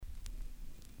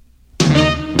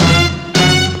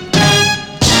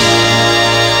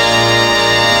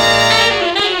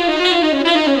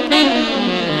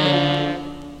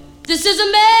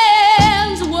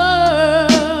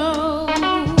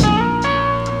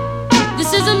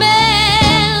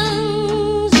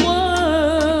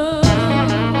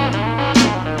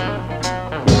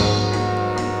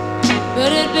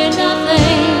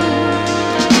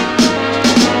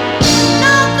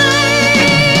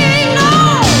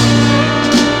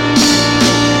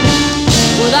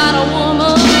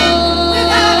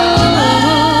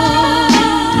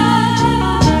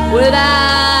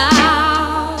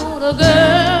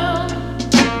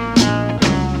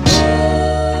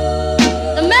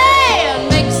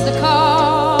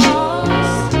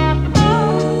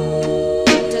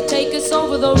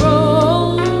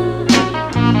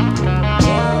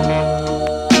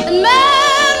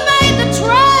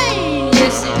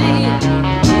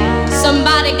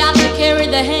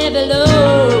a heavy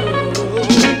load.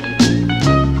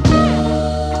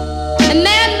 And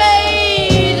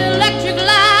man-made electric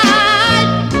light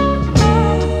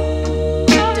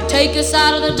to take us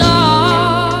out of the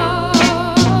dark.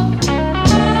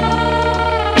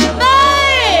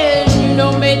 Man, you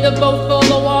know, made the boat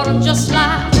full of water just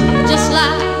like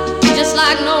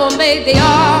Noah made the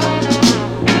ark.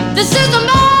 This is the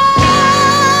man's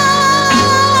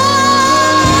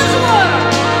world,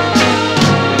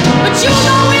 but you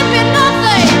know it be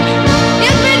nothing,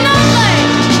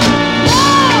 whoa,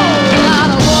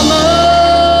 without a woman,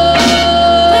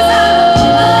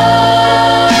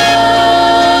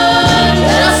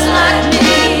 just like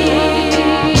me,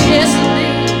 yes me,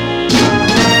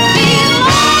 feel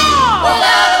more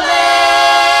without a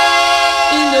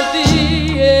man in the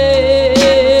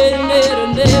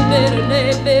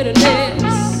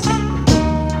bitterness.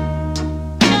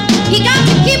 He got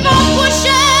to keep on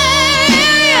pushing,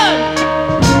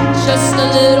 just a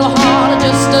little harder,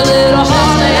 just a little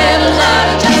harder,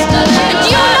 everybody, just a little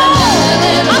harder. And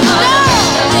you know, I'm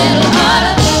still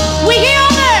we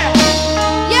here there,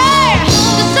 yeah.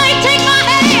 To say, take my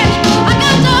hand, I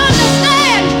got to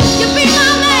understand, you be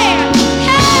my man,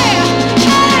 hey,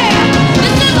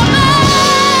 this is a man's,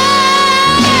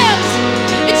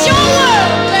 it's your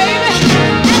world, baby,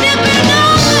 and it be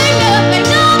nothing, no,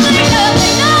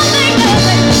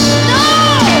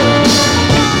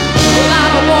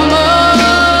 without a woman,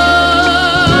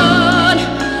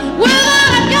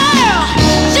 without a girl,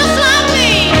 just like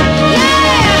me, yeah.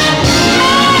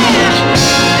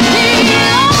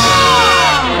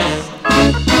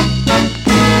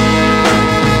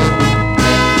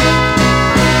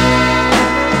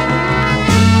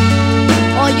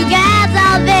 All you guys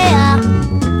out there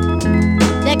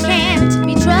that can't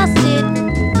be trusted,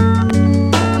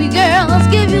 we girls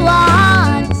give you our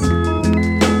hearts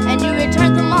and you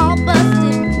return them all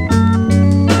busted.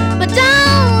 But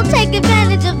don't take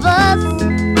advantage of us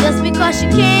just because you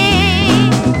can.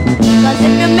 Cause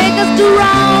if you make us do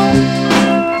wrong,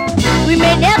 we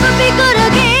may never be good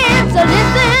again. So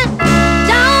listen,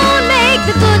 don't make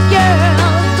the good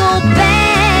girls go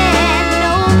bad,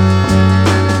 no.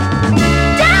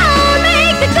 Don't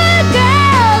make the good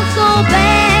girls go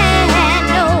bad,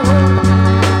 no.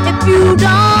 If you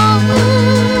don't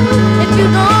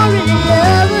really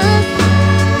love us,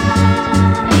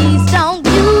 please don't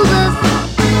use us,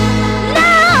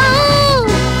 no.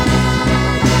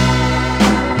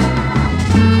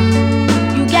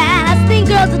 You guys think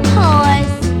girls are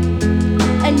toys,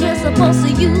 and you're supposed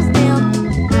to use them.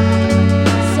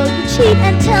 So you cheat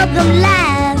and tell them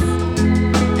lies,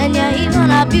 and you even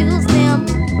abuse them.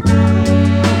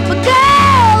 But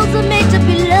girls are made to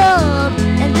be loved,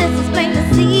 and this is plain to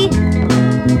see.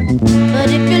 But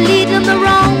if you lead them the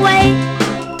wrong way,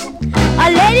 a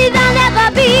lady they'll never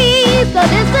be. So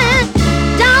listen,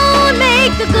 don't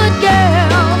make the good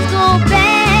girls go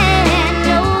bad,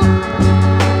 no.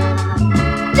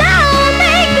 Don't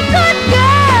make the good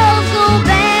girls go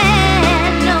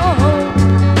bad, no.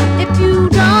 If you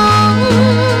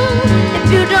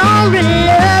don't really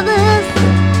love us,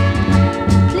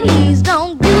 please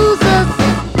don't use us,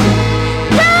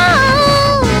 no.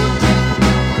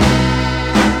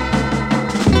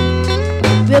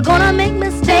 We're gonna make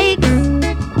mistakes,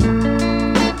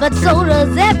 but so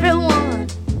does everyone.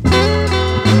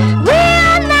 We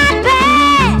are not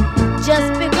bad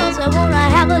just because I wanna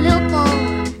have a little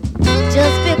fun,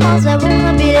 just because I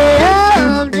wanna be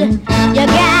loved. You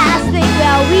guys think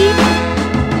we're weak,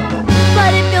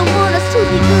 but if you want us to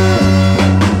be good,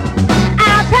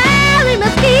 our pride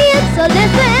must keep. So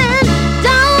listen,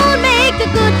 don't make the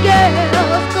good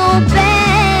girls go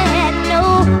bad, no,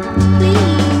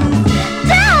 please.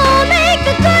 Don't make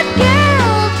the good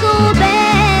girls go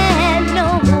bad, no.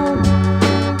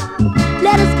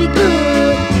 Let us be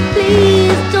good,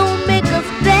 please. Don't make us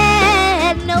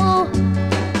bad, no.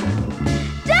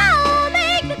 Don't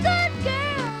make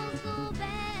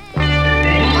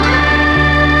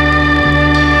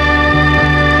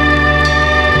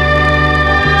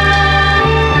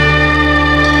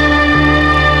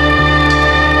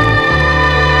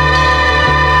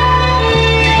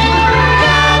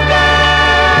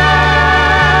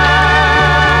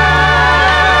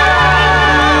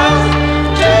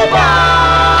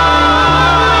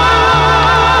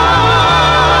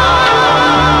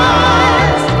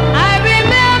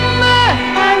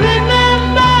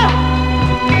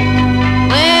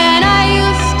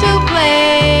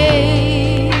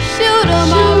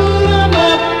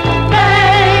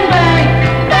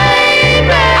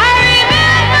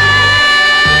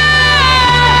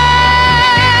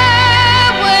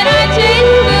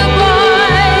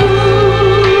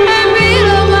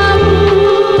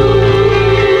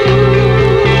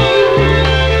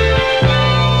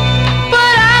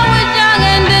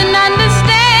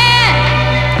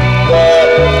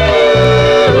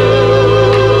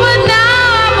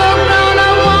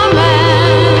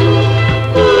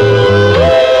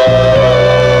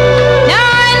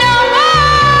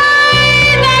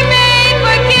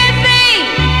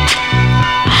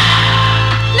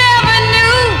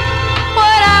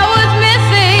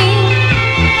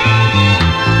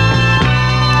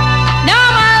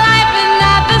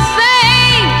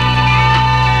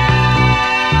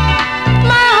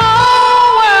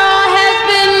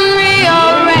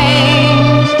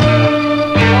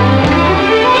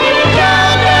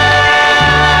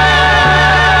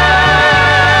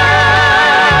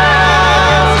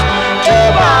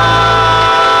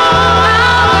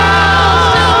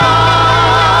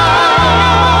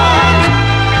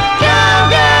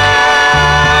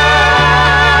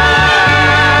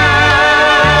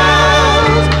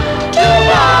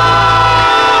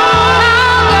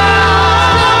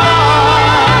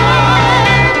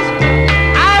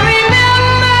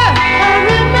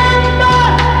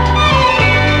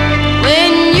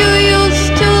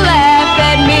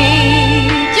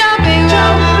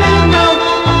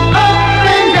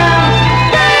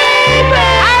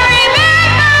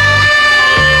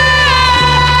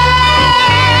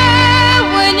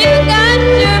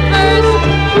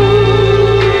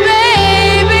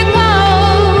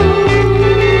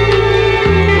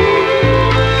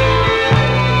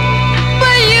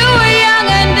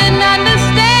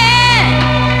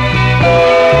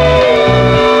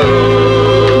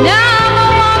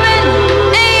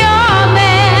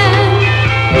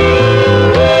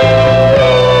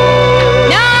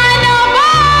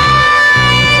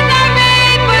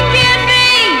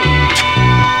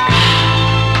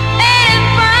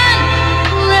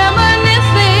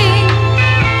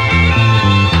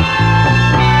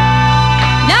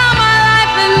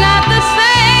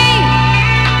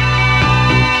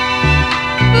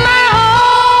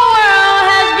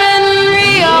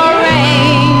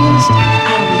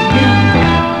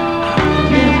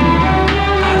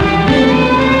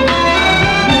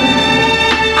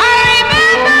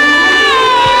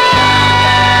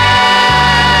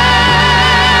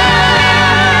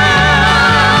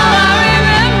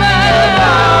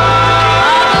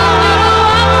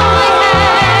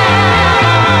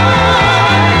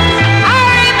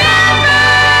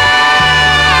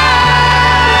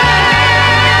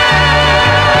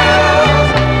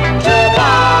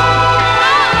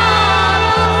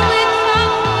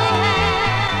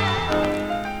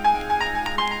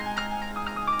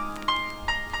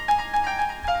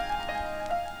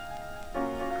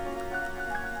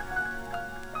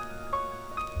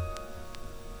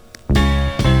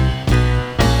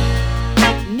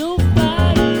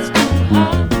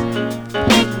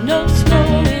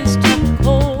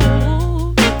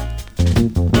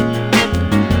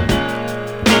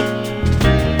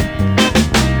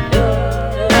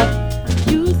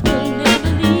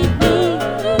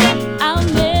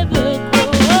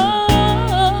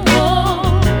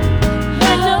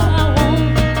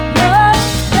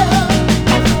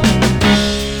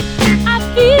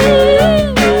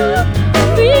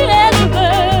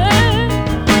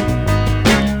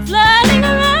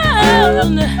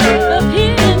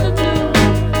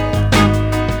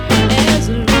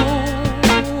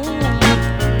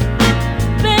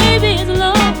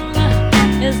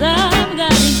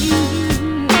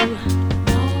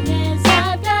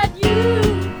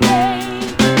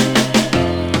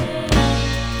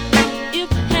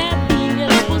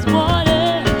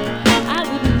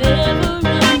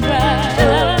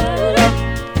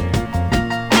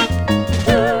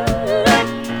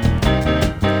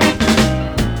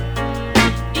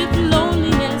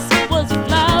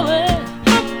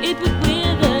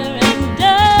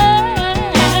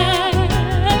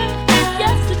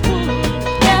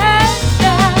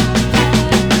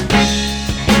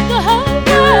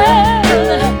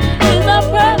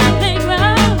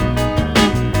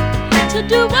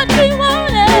do what we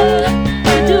wanted,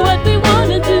 do what we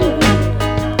wanna do.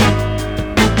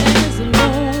 As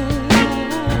long,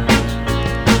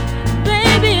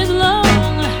 baby, as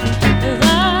long as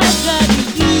I got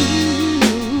you,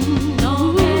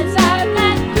 long as I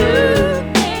got you,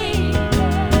 baby,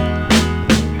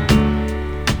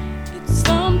 it's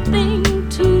something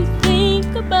to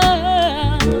think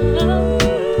about.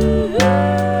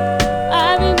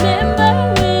 I remember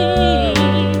when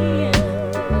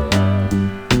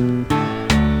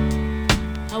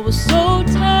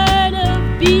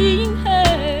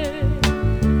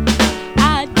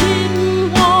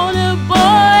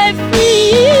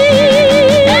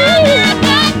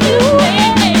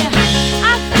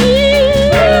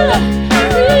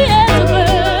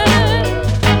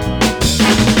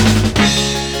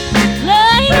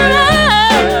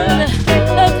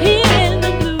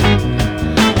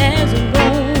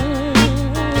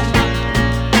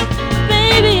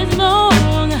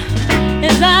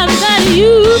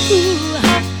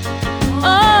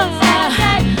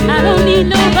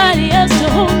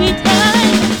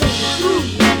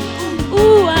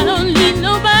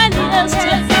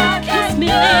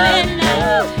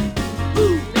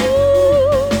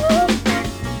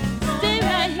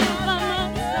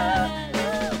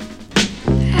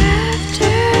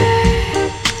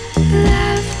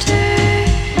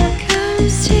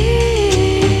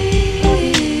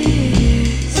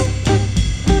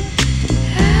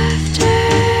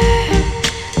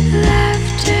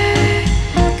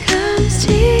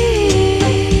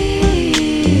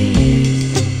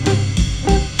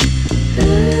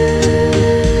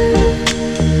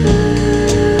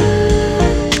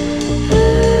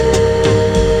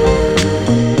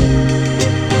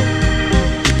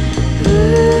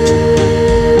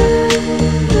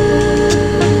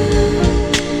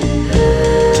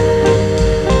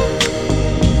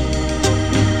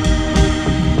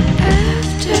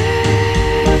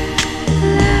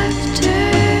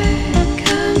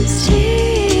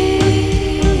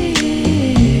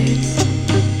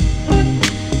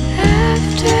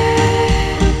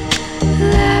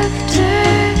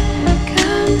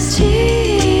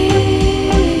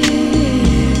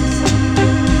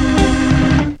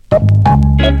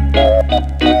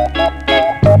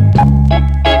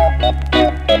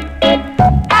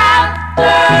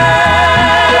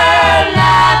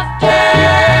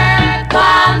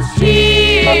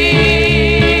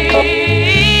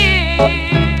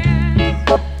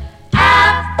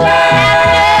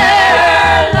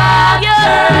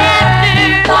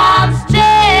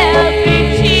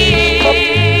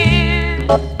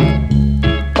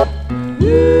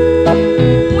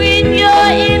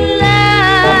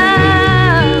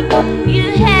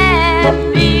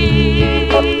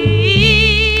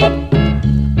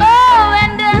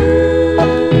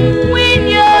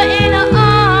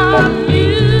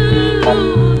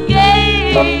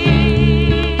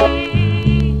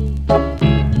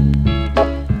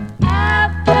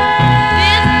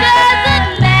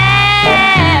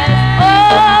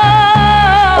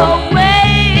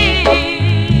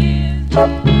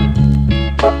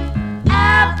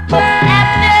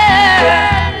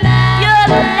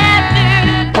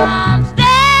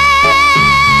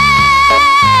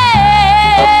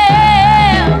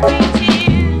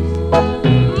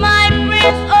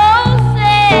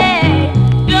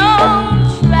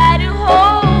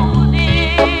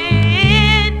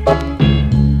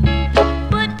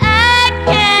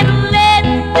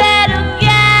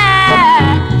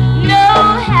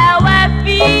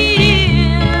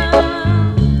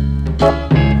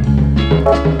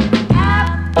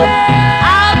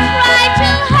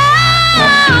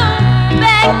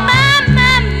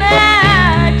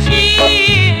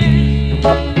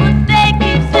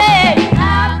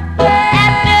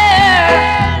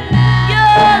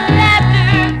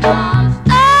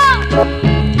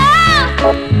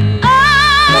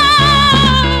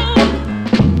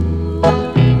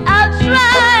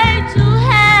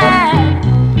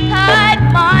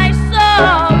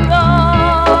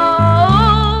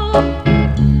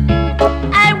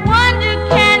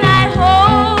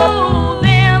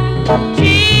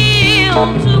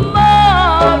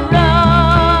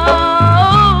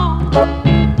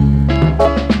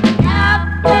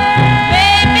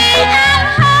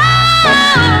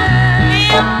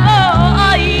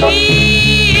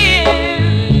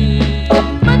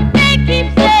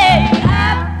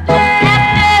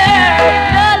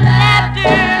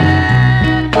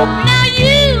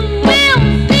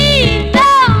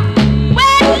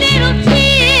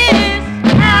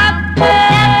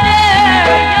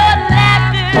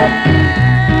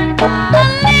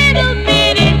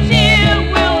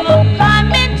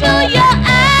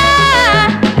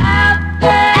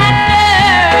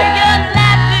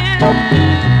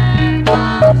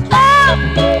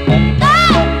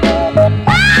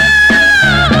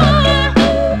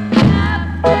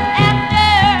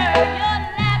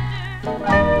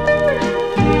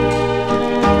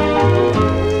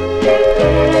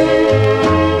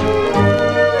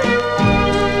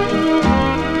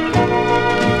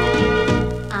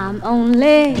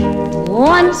only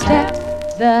one step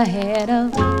ahead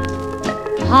of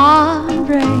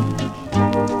heartbreak,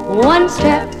 one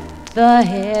step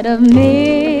ahead of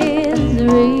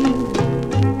misery.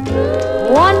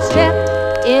 One step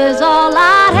is all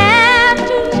I have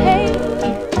to take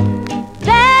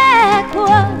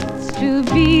backwards to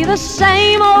be the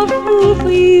same old fool for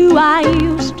you I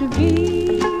used to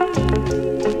be.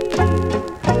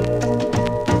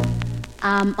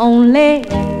 I'm only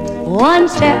one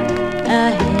step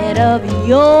ahead of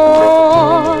your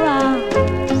arms,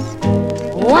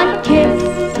 one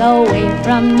kiss away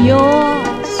from your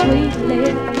sweet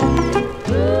lips.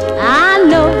 I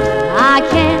know I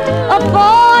can't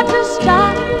afford to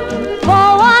stop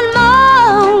for one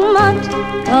moment,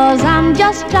 'cause I'm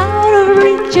just out of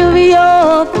reach of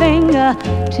your fingertips.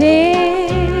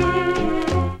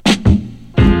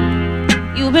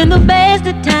 You've been the best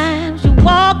at times, you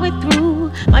walk me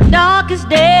through my darkest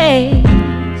days.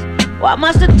 Why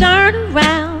must I turn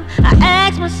around? I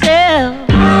ask myself,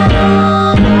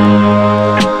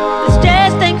 this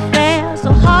just ain't fair,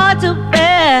 so hard to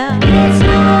bear. It's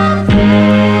not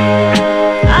fair.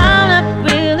 I'm not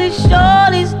really sure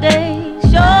these days,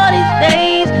 sure these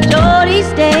days, sure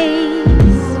these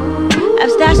days.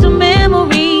 I've stashed some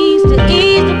memories to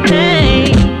ease the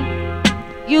pain.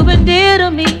 You've been dear to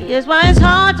me, that's why it's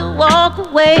hard to walk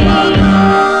away.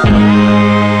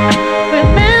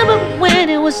 Remember when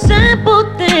it was simple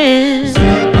things?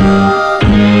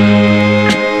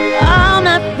 I'm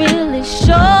not really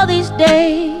sure these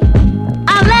days.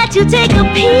 I'll let you take a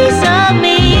piece of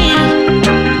me.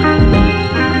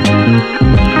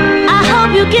 I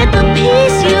hope you get the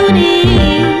peace you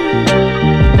need.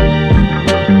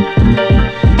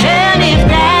 And if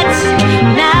that's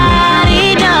not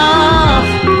enough,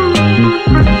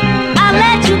 I'll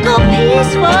let you go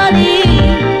peacefully.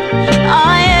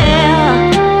 Oh yeah.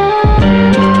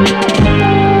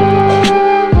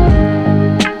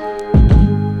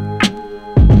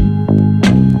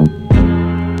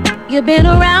 You've been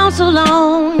around so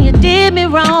long, you did me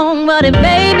wrong, but it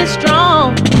made me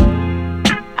strong.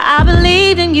 I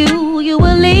believed in you, you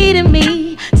were leading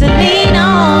me to lean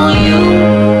on you.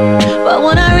 But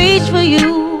when I reached for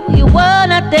you, you were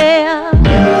not there.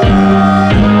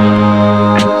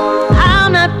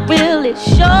 I'm not really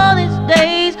sure these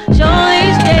days, sure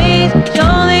these days,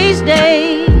 sure these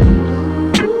days.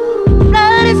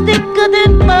 Blood is thicker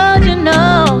than mud, you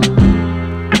know.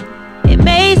 It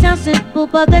may sound simple,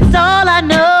 but that's all I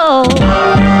know.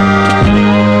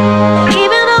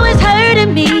 Even though it's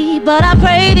hurting me, but I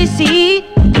pray to see.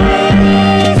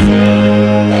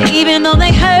 Even though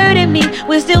they hurted me,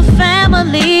 we're still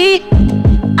family.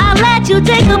 I'll let you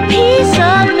take a piece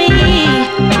of me.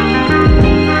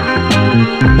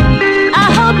 I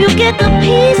hope you get the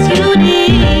peace you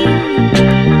need.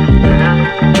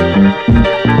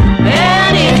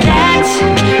 And if that's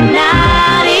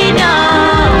not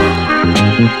enough,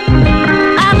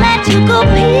 I'll let you go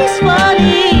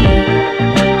peacefully.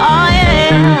 Oh yeah.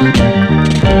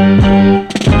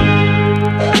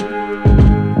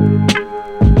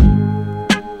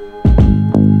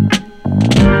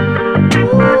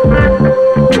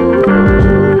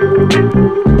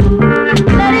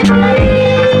 Let it be,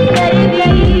 let it be.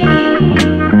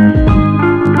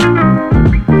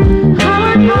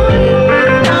 Harmony,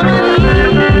 harmony.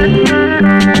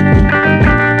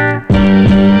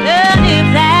 And if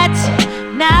that's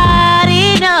not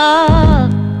enough,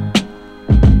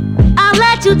 I'll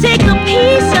let you take a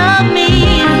piece of me.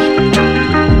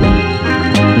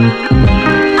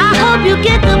 I hope you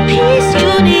get the peace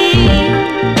you need.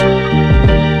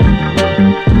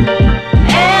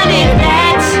 And if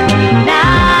that's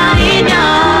not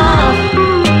enough,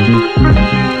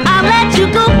 I'll let you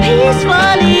go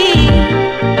peacefully.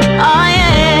 Oh yeah.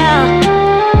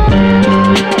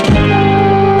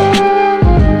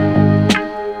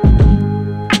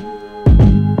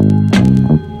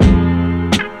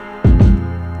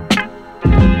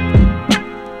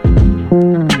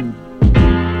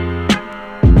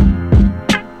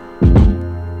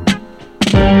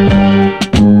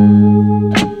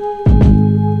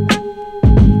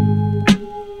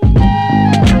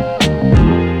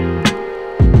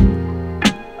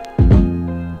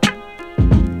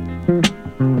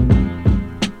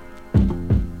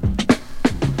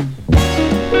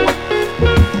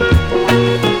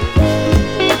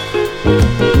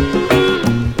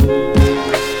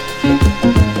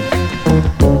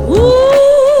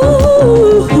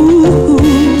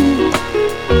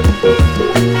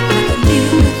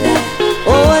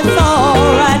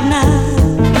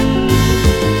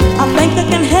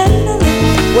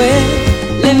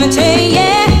 Let me tell you,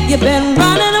 yeah, you've been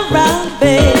running around,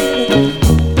 baby.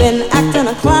 Been acting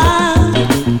climb,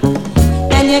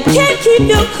 and you can't keep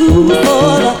your cool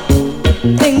for the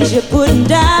things you're putting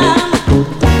down.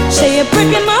 Say you're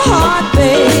breaking my heart,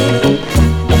 baby,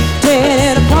 tearing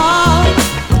it apart.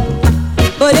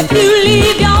 But if you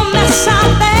leave your mess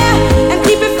out there and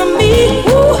keep it from me,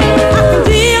 ooh, I can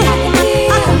deal, I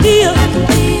can deal,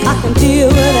 I can deal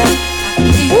with it.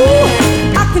 Ooh,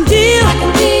 I can deal, I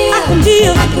can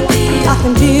deal, I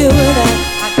can deal with it.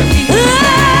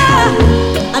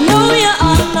 I know you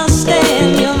understand,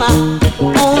 you're my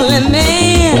only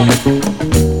man.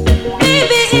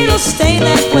 Maybe it'll stay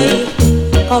that way,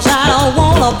 'cause I don't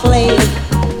wanna play.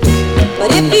 But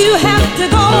if you have to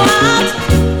go out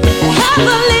and have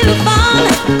a little fun,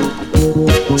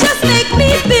 just make me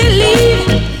believe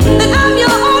that I'm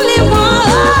your only one.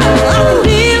 I can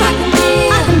deal,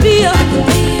 I can deal,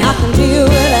 I can deal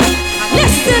with it.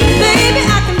 Listen, baby,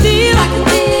 I can deal, I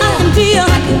can deal,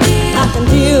 I can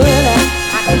deal with it.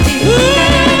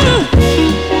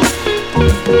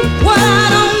 What I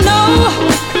don't know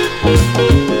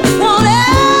won't ever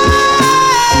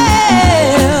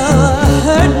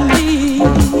hurt me.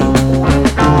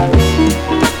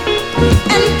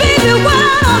 And baby, what I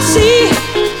don't see,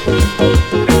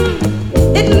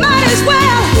 it might as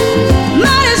well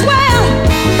not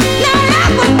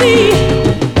ever be.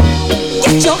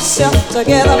 Get yourself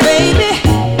together, baby.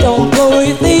 Don't blow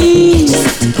your thing.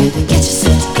 Get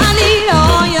yourself together. I need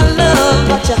all your love,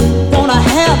 but you wanna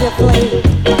have your flame.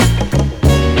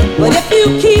 But if you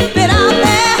keep it out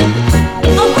there,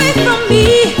 away from me,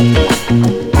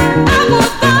 I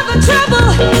won't bother trouble.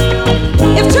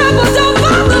 If trouble don't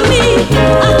bother me,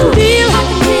 I can deal,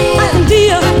 I can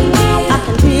deal, I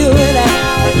can deal with that.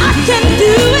 I can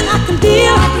do it, I can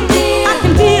deal, I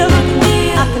can deal, I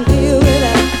can deal with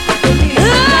that.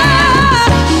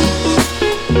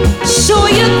 So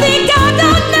you think I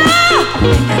don't know?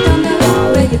 I don't know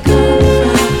where you're coming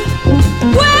from.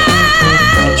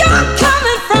 Where you're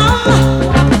coming from.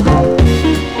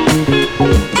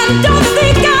 And don't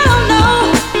think I don't know.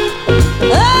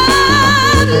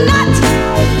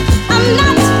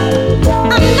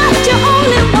 I'm not your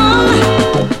only one.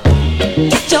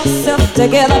 Get yourself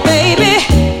together, baby.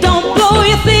 Don't blow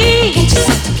your thing. Get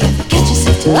yourself together, get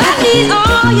yourself together. I need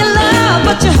all your love,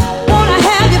 but you wanna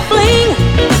have your fling.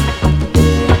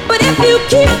 But if you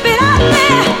keep it out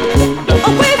there,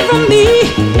 away from me,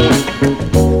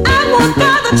 I won't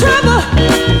bother trouble.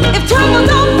 If trouble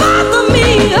don't bother me,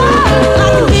 oh,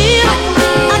 I can deal,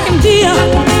 I can deal,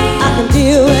 I can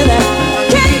deal with it.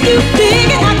 Can you dig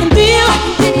it? I can deal,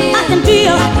 I can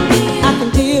deal, I can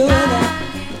deal with it.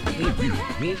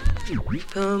 We've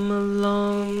come a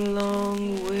long, long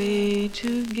way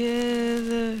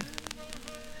together,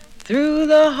 through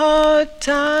the hard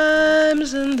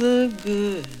times and the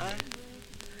good.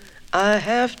 I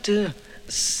have to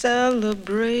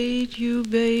celebrate you,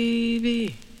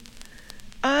 baby.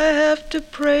 I have to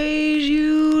praise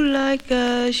you like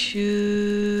I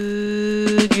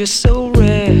should. You're so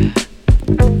rare,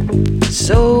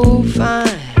 so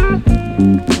fine.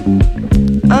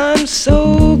 I'm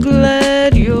so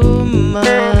glad you're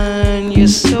mine. You're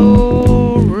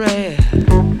so rare,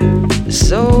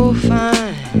 so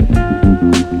fine.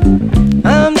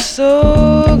 I'm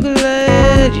so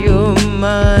glad you're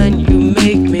mine. You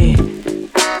make me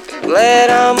glad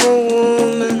I'm a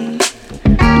woman,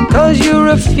 'cause you're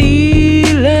a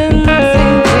feeling,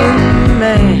 thinking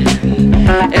man.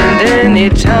 And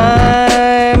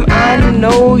anytime I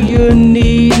know you're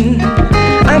needing,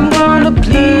 I'm gonna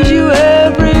please you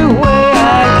every way I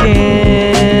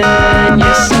can.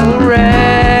 You're so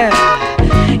rare,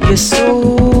 you're so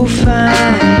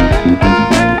fine.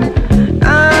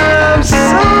 I'm so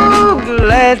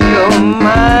glad you're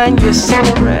mine. You're so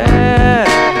rare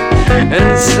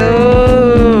and so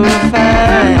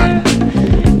fine.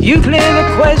 You clear the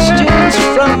questions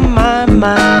from my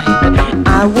mind.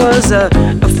 I was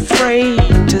afraid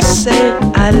to say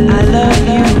I love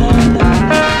you.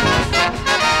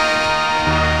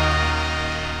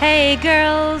 Hey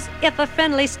girls, if a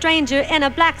friendly stranger in a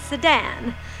black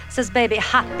sedan says, baby,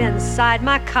 hop inside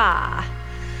my car,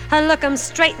 and look 'em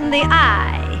straight in the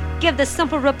eye, give the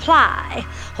simple reply,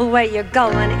 where you're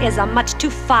going is a much too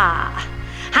far.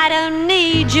 I don't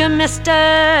need you,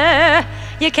 mister.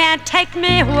 You can't take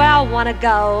me where I wanna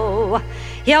go.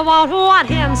 You won't want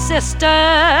him,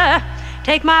 sister.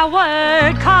 Take my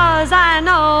word, 'cause I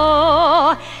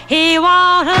know he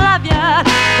won't love you,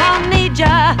 won't need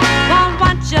you, won't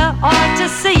want you, or to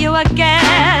see you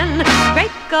again.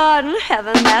 Great God in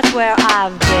heaven, that's where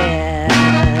I've been.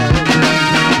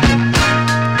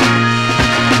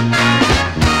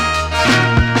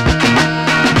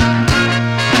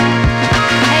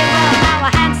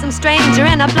 stranger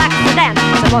in a black sedan.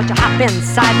 So won't you hop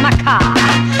inside my car?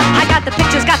 I got the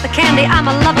pictures, got the candy, I'm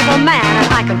a lovable man, and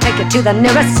I can take you to the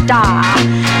nearest star.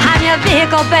 I'm your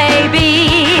vehicle,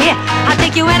 baby, I'll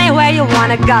take you anywhere you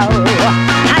wanna go.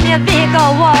 I'm your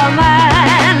vehicle,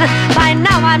 woman, by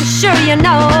now I'm sure you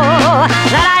know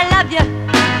that I love you,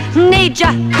 need you,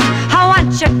 I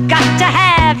want you, got to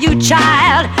have you,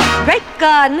 child. Great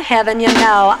God in heaven, you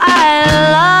know I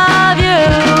love you.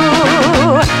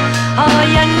 Oh,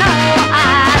 you know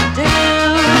I do.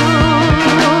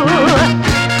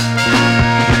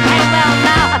 Hey, well,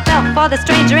 now I fell for the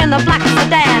stranger in the black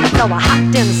sedan, so I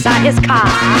hopped inside his car.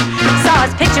 Saw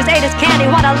his pictures, ate his candy,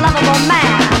 what a lovable man.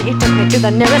 He took me to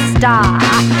the nearest star.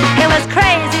 It was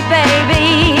crazy,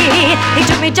 baby. He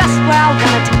took me just where I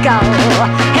wanted to go.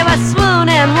 It was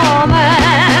swooning,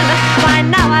 woman. By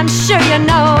now I'm sure you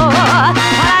know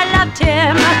I loved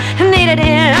him, needed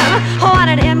him,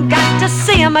 wanted him, got to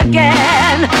see him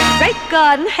again. Great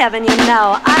God in heaven, you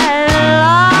know I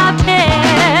loved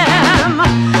him.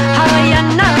 Oh, you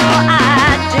know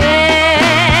I did.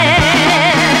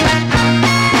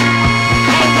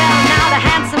 Hey, well, now the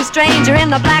handsome stranger in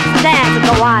the black sedan said,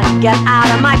 go on, get out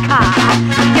of my car.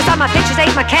 You saw my pictures,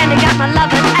 ate my candy, got my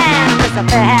loving, and this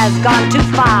affair has gone too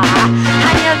far.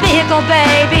 I'm your vehicle,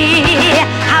 baby,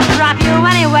 I'll drop you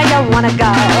anywhere you wanna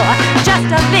go. Just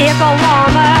a vehicle,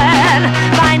 woman,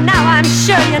 by now I'm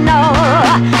sure you know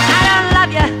I don't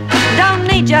love you, don't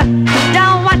need you,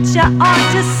 don't want you,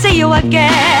 ought to see you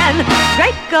again.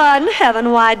 Great God in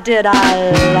heaven, why did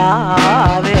I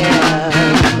love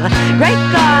him? Great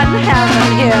God in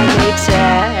heaven, hear me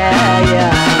tell you,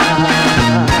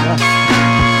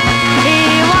 he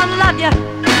won't love you,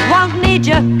 won't need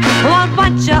you, won't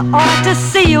want you, ought to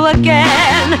see you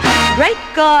again. Great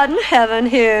God in heaven,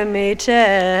 hear me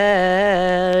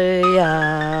tell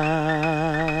ya.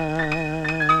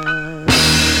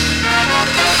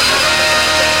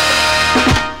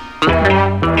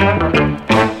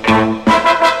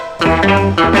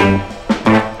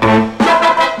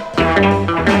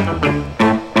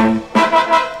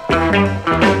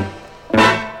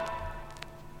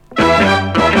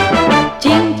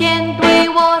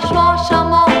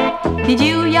你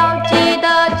就要记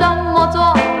得这么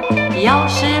做，要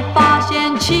是发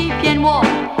现欺骗我，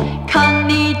看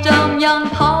你怎样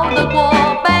逃得过。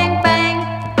Bang bang，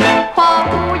 话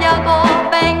不要多。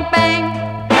Bang bang，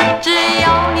 只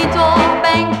要你做。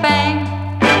Bang bang，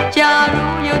 假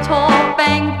如有错。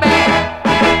Bang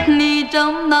bang， 你怎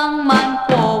能瞒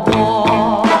过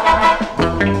我？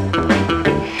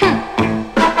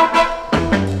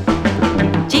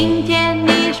今天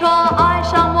你说爱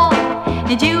上我，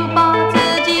你就把自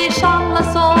己上了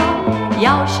锁。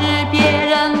要是别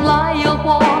人来诱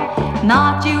惑，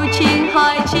那就请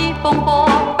海起风波。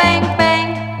Bang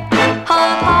bang， 和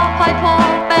他拍拖。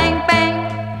Bang bang，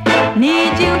 你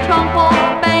就闯祸。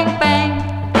Bang bang，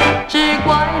 只怪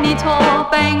你错。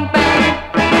Bang bang，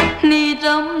 你怎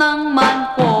能瞒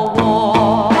过我？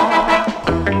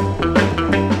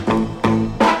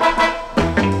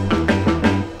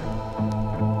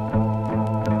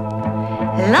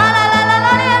啦啦啦啦啦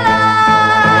啦啦。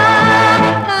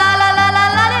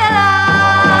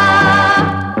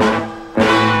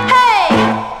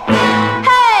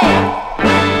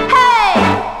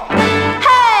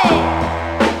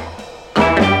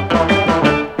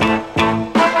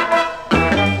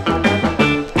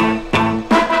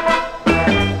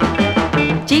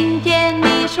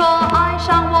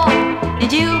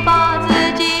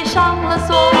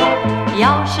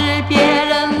要是别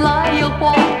人来诱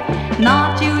惑，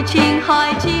那就请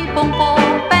海起风波。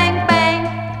Bang bang，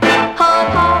 和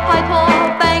他拍拖。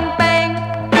Bang bang，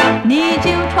 你就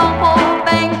闯祸。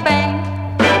Bang bang，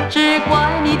 只怪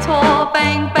你错。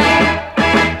Bang bang，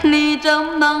 你怎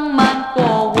能瞒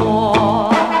过我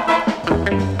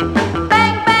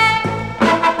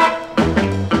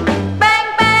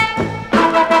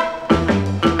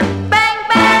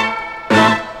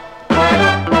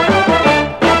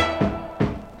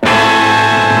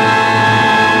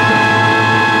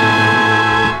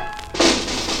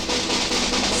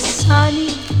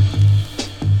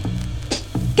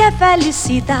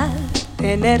？Felicidad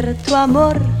tener tu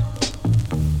amor,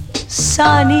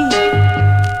 Sunny.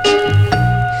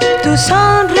 Tu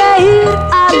sonreír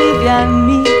alivia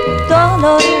mi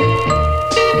dolor.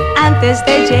 Antes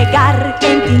de llegar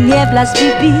en tinieblas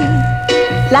viví,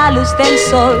 la luz del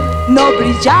sol no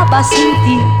brillaba sin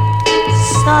ti.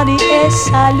 Sunny,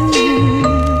 esa luz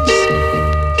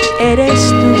eres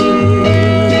tú.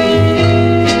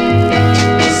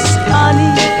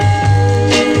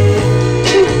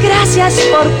 Gracias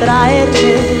por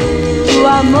traerme tu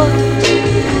amor,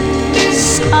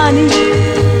 Sunny.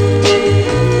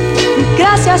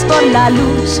 gracias por la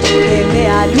luz que me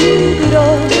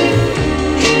alumbró.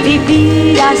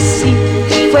 Vivir así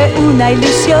fue una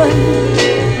ilusión.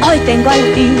 Hoy tengo al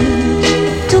fin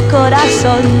tu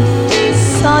corazón.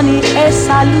 Sonny,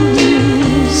 esa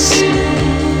luz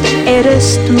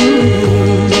eres tú.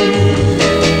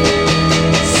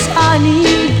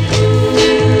 Sonny,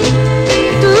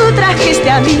 tú trajiste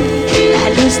a mí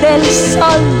la luz del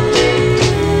sol.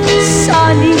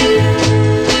 Sonny,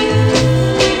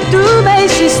 tú me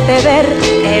hiciste ver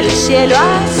el cielo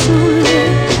azul.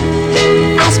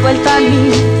 Has vuelto a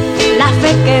mí la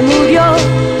fe que murió.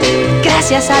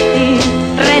 Gracias a ti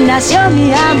renació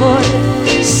mi amor.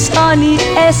 Sonny,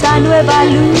 esa nueva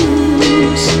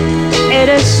luz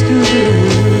eres tú.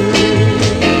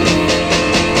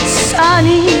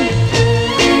 Sonny,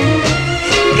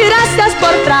 gracias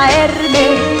por traerme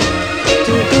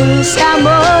tu dulce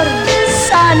amor.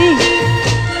 Sonny,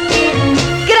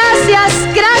 gracias,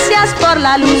 gracias por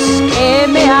la luz que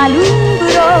me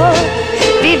alumbró.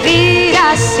 Vivir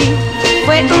así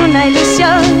fue una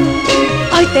ilusión.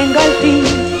 Hoy tengo al fin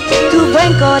tu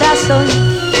buen corazón.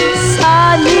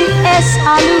 Sonny,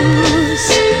 esa luz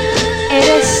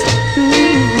eres tú.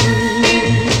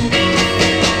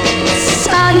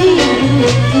 Sonny,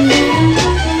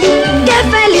 qué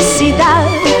felicidad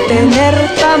tener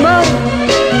tu amor.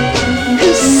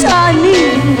 Sonny,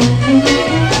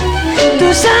 tu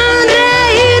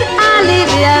sonreír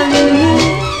alivia mi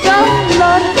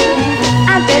dolor.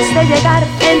 Antes de llegar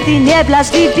en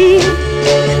tinieblas viví,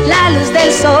 la luz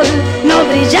del sol no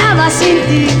brillaba sin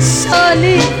ti.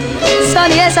 Sonny,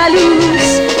 Sonny, esa luz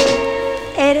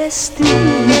eres tú.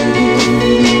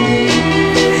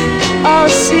 Oh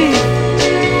sí,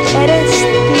 eres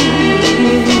tú.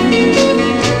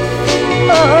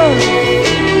 Oh,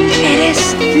 eres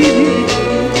tú.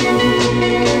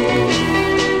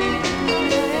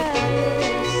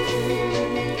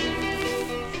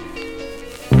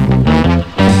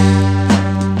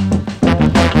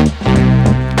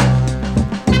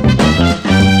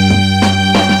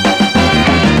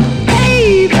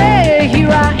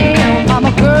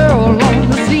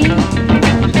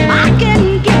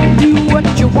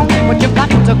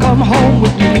 Come home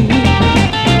with me.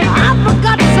 I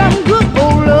forgot some good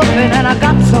old loving and I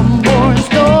got some more in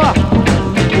store.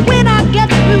 When I get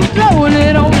through blowing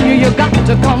it on you, you got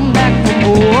to come back for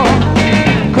more.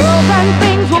 Girls and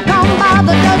things will come by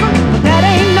the dozen, but that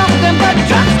ain't nothing but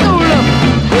trust no love.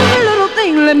 Good little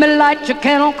thing, let me light your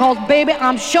candle, cause baby,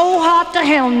 I'm sure hot to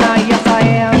hell now, yes I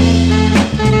am.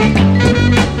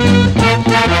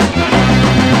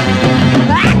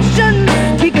 Actions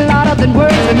speak louder than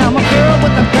words, and I'm a girl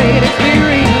with a great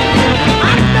experience.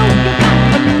 I know you got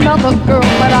another girl,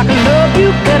 but I can love you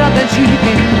better than she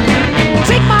can.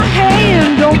 Take my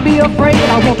hand, don't be afraid.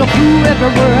 I want to prove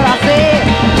every word I say.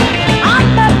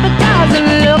 I'm advertising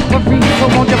love for free, so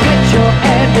won't you put your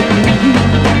ad with me?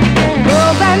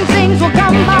 Girls and things will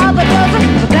come by the dozen,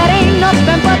 but that ain't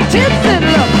nothing but tips and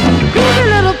love. Good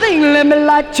little thing, let me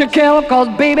light your candle, cause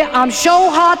baby, I'm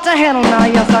sure hard to handle now,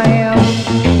 yes I am.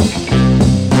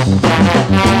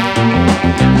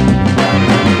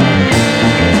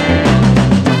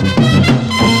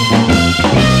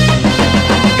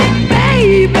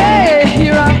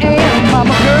 Here I am, I'm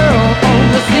a girl on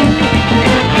the scene.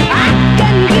 I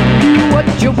can give you what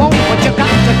you want, but you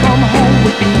got to come home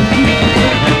with me.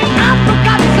 I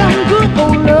forgot some good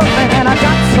old loving and I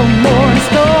got some more in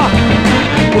store.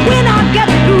 When I get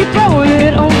through throwing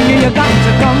it on you, you got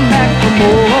to come back for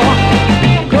more.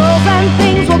 Girls and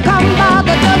things will come by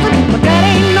the dozen, but that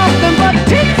ain't nothing but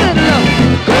tips and love.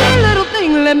 Good little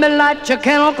thing, let me light your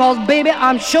candle, cause baby,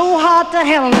 I'm sure hard to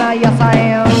handle now, yes I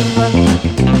am.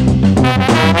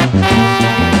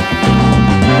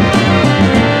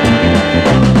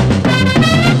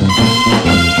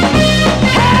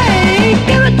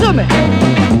 Give it to me.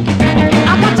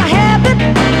 I want to have it.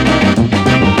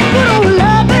 Good old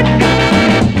love it.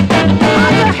 I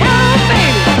want to have it,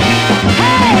 baby.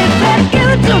 Hey, baby, give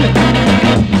it to me.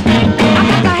 I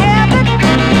want to have it.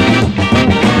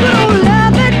 Good old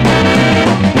love it.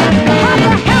 I want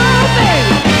to have it,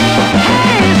 baby.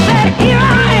 Hey, baby, here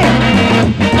I am.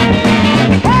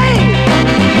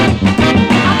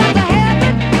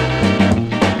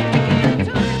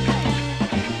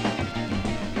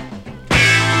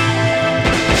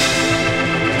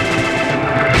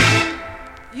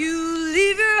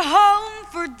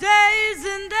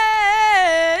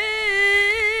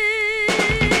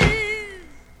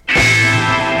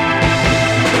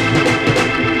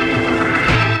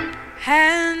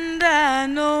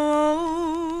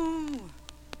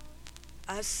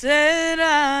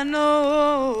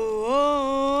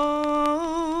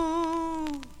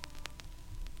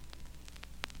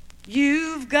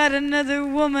 You've got another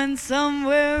woman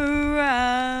somewhere around.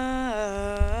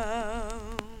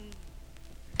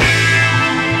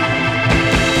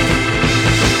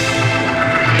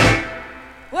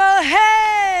 Well,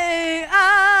 hey,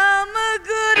 I'm a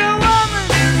good woman.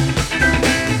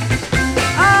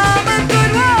 I'm a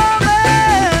good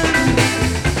woman.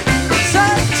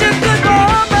 Such a good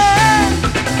woman.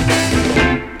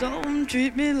 Don't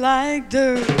treat me like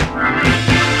dirt.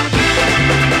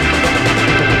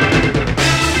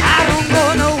 I don't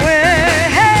go nowhere.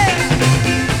 Hey,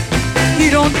 you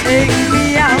don't take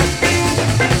me out.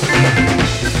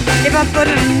 If I put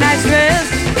on a nice dress,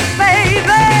 baby,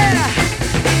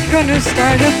 gonna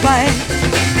start a fight.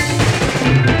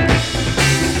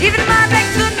 Even my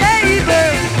next door neighbor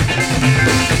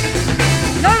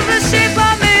knows the shape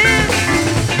I'm in,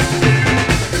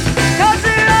 'cause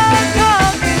they're all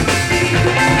talking.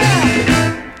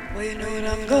 Well, you know what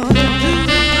I'm gonna do.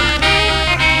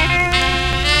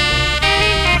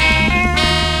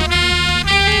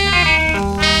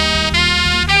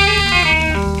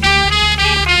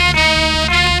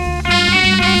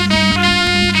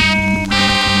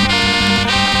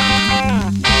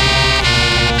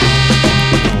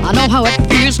 I know how it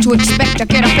feels to expect to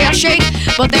get a fair shake,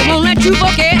 but they won't let you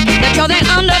forget that you're the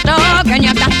underdog and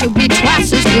you got to be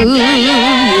twice as good.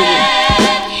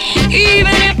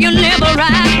 Even if you never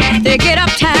right, they get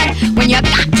uptight when you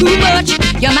got too much.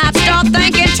 You might start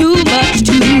thinking too much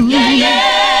too.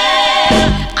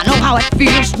 I know how it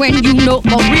feels when you know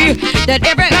for real that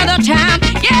every other time,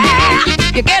 yeah,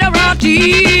 you get a raw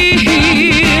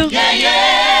deal.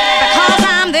 Because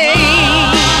I'm the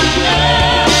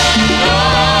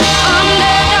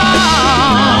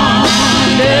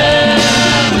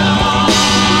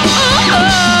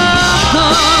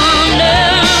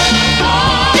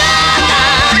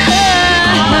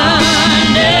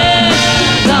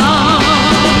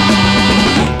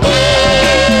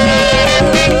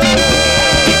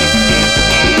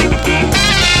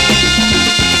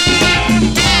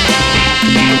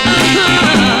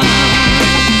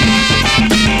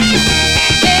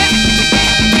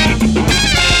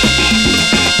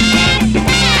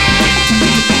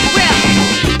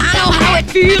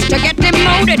to get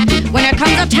demoted when it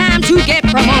comes a time to get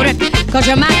promoted, 'cause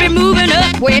you might be moving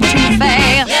up way too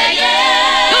fast.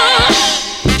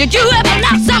 Did you ever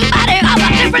love somebody of a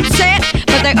different set,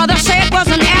 but the other set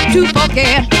wasn't apt to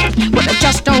forget? Well, it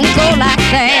just don't go like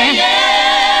that.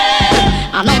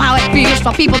 I know how it feels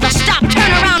for people to stop,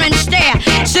 turn around and stare,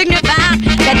 signifying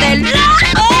that they love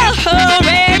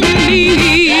me.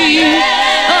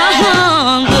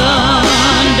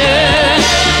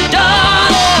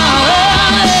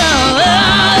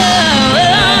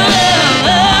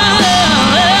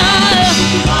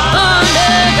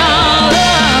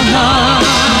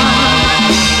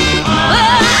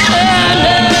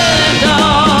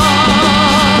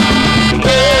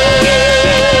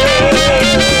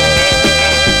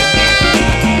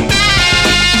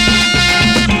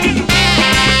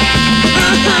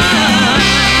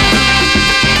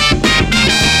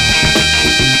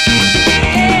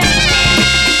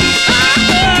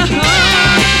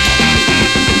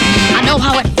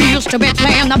 To be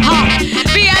playing the part,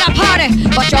 be at a party,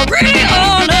 but you're really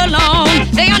all alone.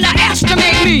 They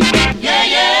underestimate me.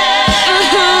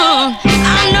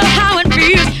 I know how it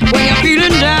feels when you're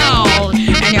feeling down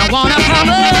and you wanna come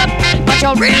up, but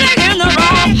you're really in the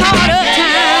wrong part of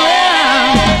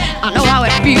town. I know how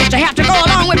it feels to have to go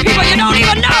along with people you don't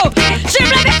even know,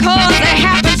 simply because there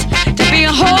happens to be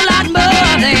a whole lot more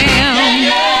of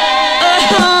them.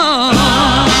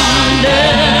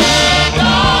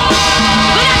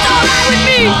 But that's all right with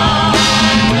me.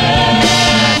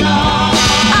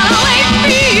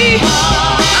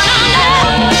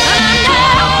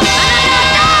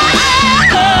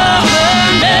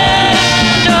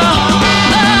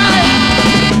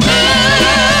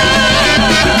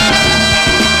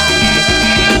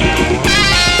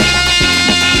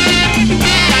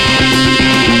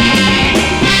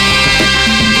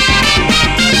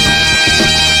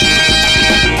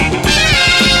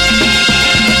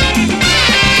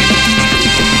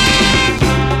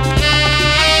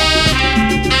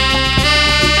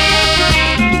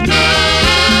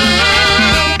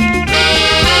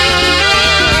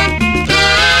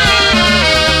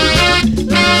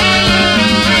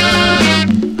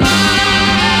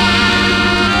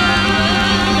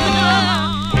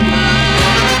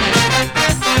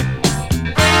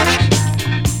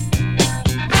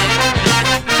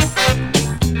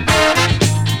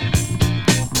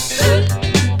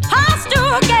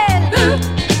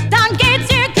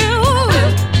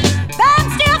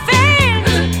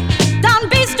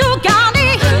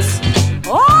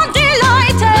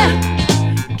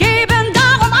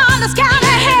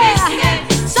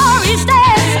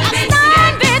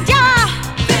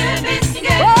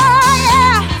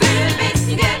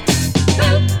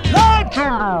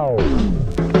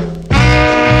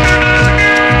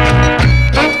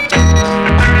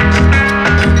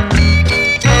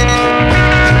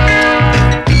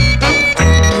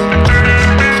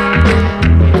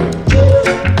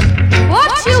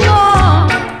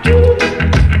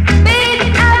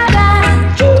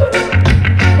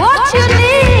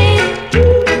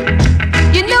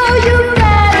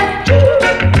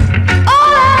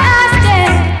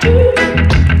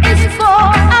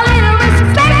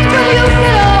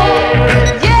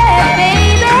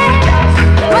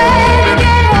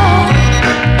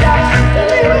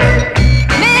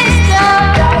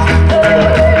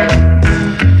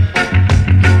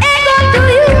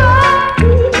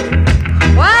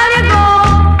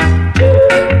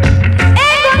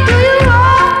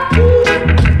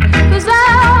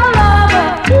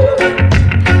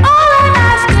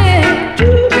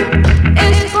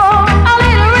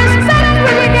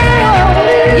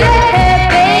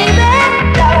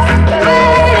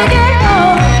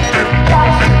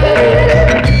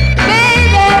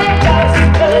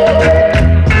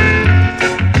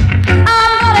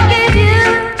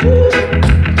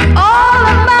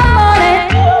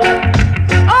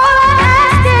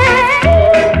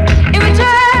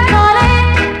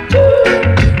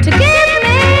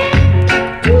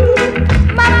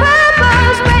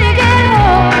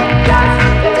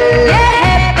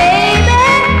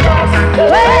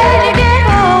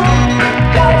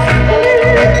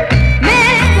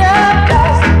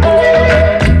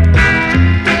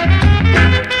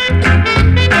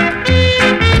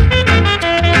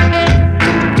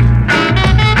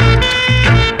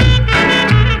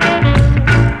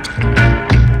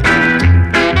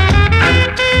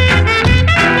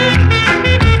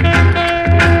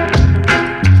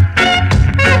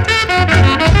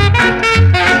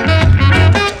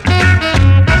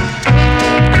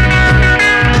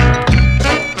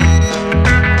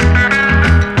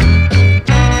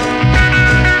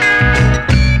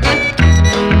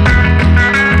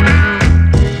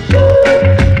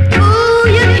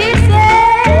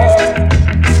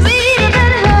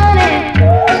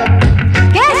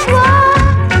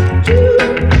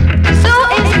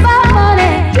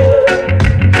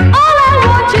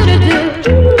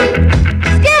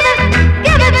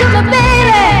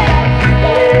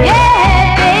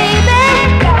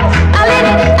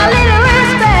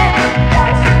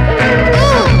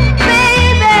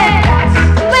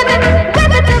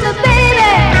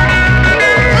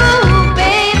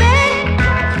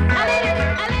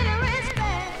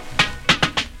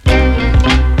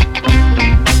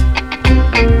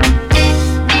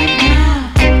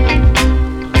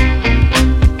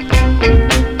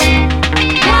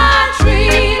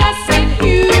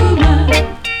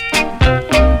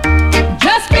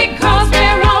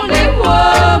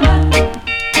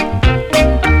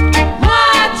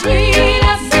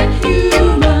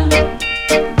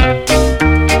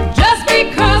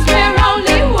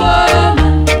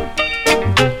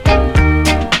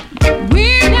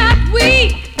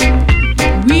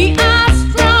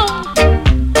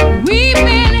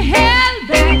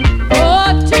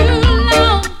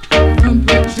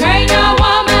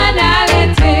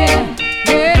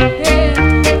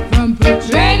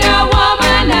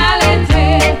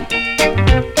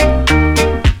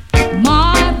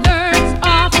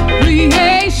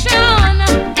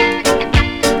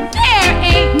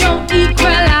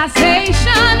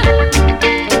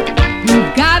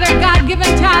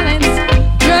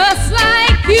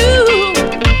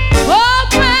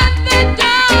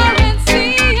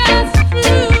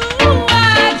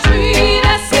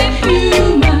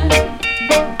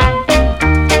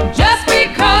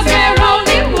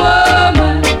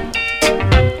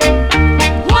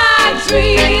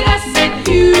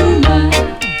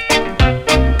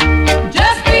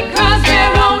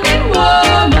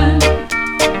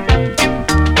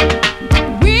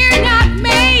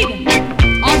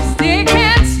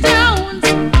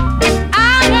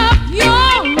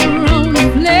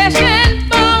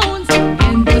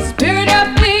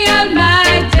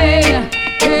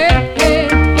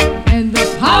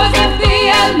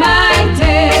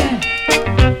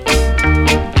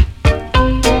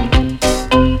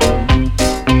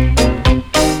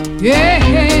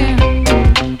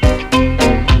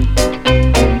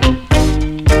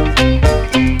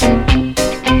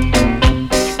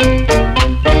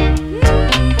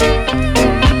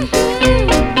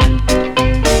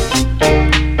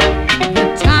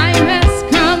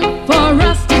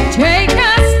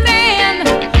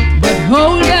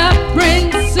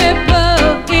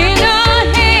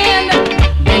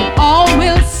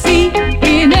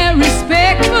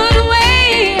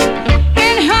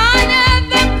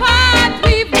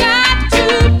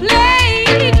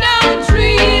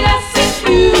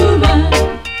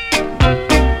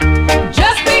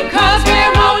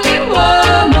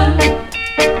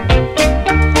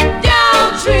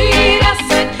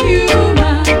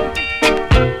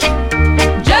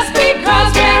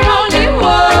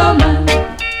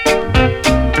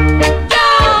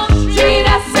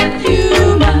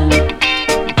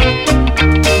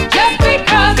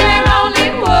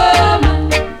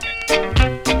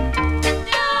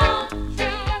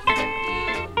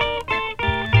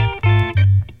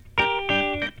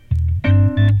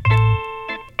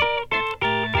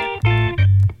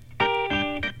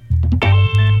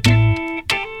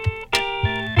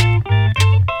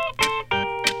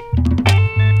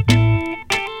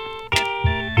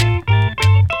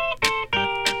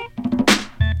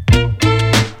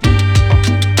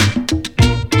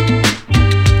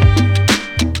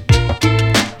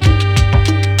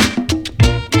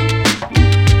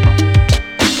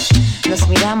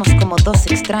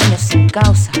 extraños sin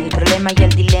causa. El problema y el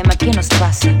dilema, ¿qué nos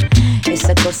pasa?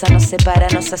 Esa cosa nos separa,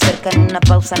 nos acerca en una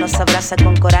pausa, nos abraza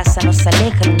con coraza, nos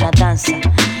aleja en una danza.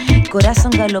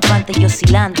 Corazón galopante y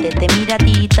oscilante, te mira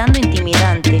tiritando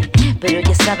intimidante. Pero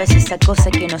ya sabes, esa cosa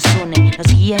que nos une, nos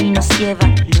guía y nos lleva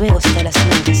luego hasta las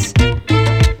nubes.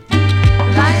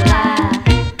 Baila,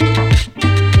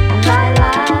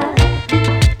 baila,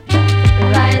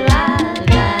 baila, baila,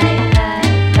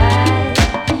 baila.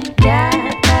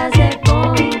 Gatas é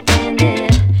bom entender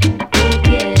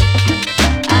porque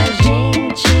a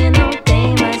gente não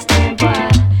tem mais tempo a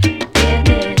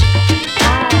perder.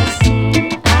 Assim,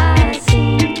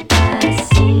 assim,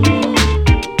 assim,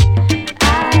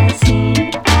 assim,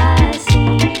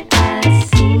 assim,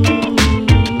 assim.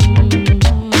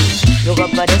 Luego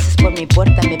apareces por mi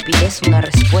puerta, me pides una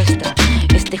respuesta.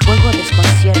 Este juego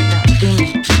desconcierta,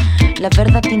 dime, ¿la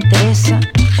verdad te interesa?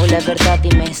 O la verdad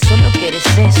dime, solo quieres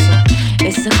eso.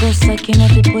 Esa cosa que no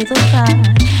te puedo dar,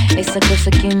 esa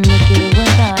cosa que me quiero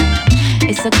guardar,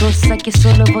 esa cosa que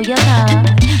solo voy a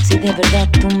dar si de verdad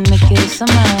tú me quieres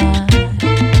amar.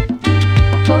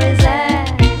 Pois é.